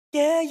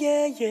Yeah,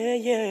 yeah, yeah,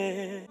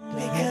 yeah.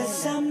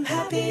 Because I'm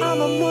happy.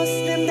 I'm a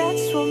Muslim,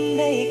 that's what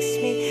makes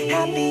me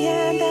happy,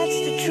 and that's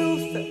the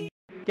truth.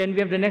 Can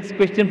we have the next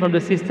question from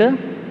the sister?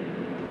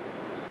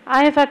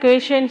 I have a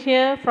question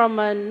here from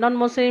a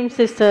non-Muslim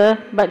sister,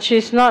 but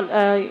she's not.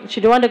 She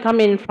don't want to come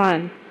in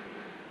front.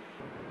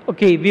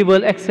 Okay, we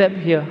will accept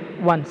here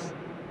once.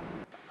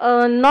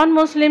 A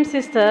non-Muslim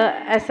sister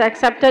has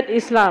accepted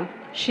Islam.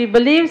 She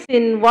believes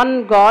in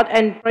one God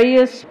and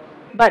prays,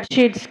 but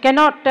she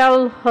cannot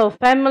tell her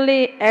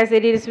family as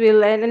it is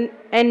will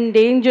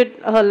endanger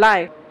her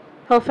life.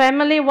 Her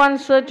family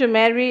wants her to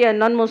marry a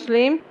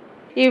non-Muslim.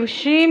 If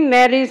she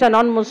marries a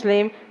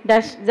non-Muslim,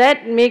 does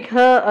that make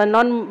her a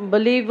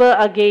non-believer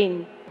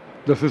again?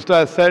 The sister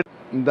has said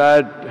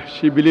that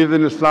she believes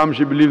in Islam,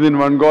 she believes in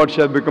one God,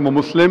 she has become a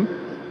Muslim,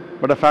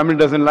 but her family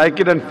doesn't like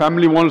it and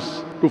family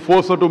wants to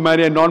force her to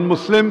marry a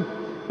non-Muslim.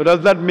 So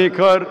does that make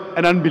her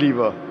an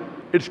unbeliever?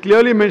 It's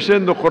clearly mentioned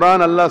in the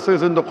Quran. Allah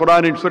says in the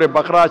Quran in Surah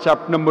Baqarah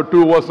chapter number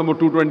 2 verse number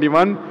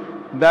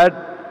 221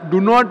 that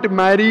do not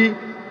marry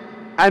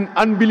an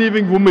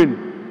unbelieving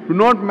woman, do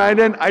not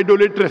marry an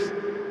idolatress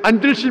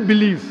until she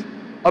believes.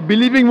 A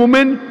believing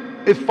woman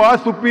is far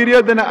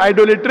superior than an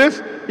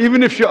idolatress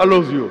even if she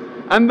allows you.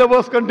 And the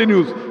verse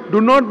continues, do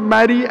not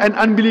marry an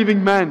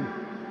unbelieving man,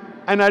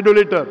 an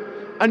idolater,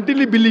 until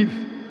he believes.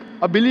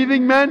 A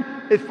believing man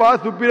is far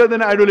superior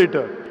than an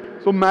idolater.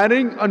 So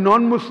marrying a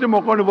non-Muslim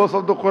according to the verse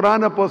of the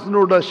Quran, a person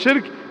who does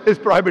shirk, is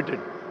prohibited.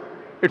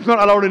 It's not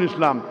allowed in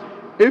Islam.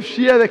 If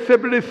she has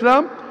accepted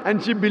Islam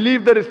and she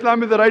believes that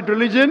Islam is the right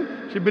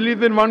religion, she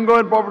believes in one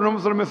God and Prophet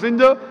Muhammad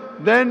Messenger,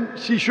 then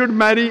she should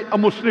marry a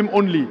Muslim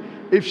only.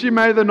 If she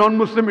marries a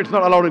non-Muslim, it's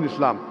not allowed in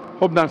Islam.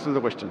 Hope that answers the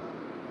question.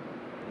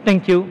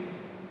 Thank you.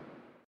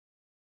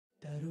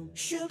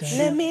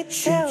 Let me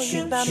tell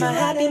you about my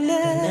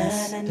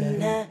happiness.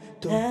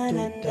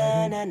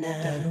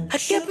 I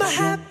get my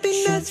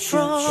happiness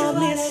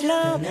from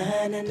Islam.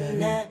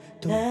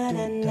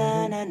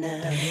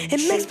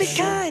 It makes me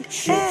kind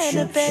and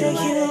a better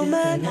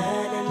human.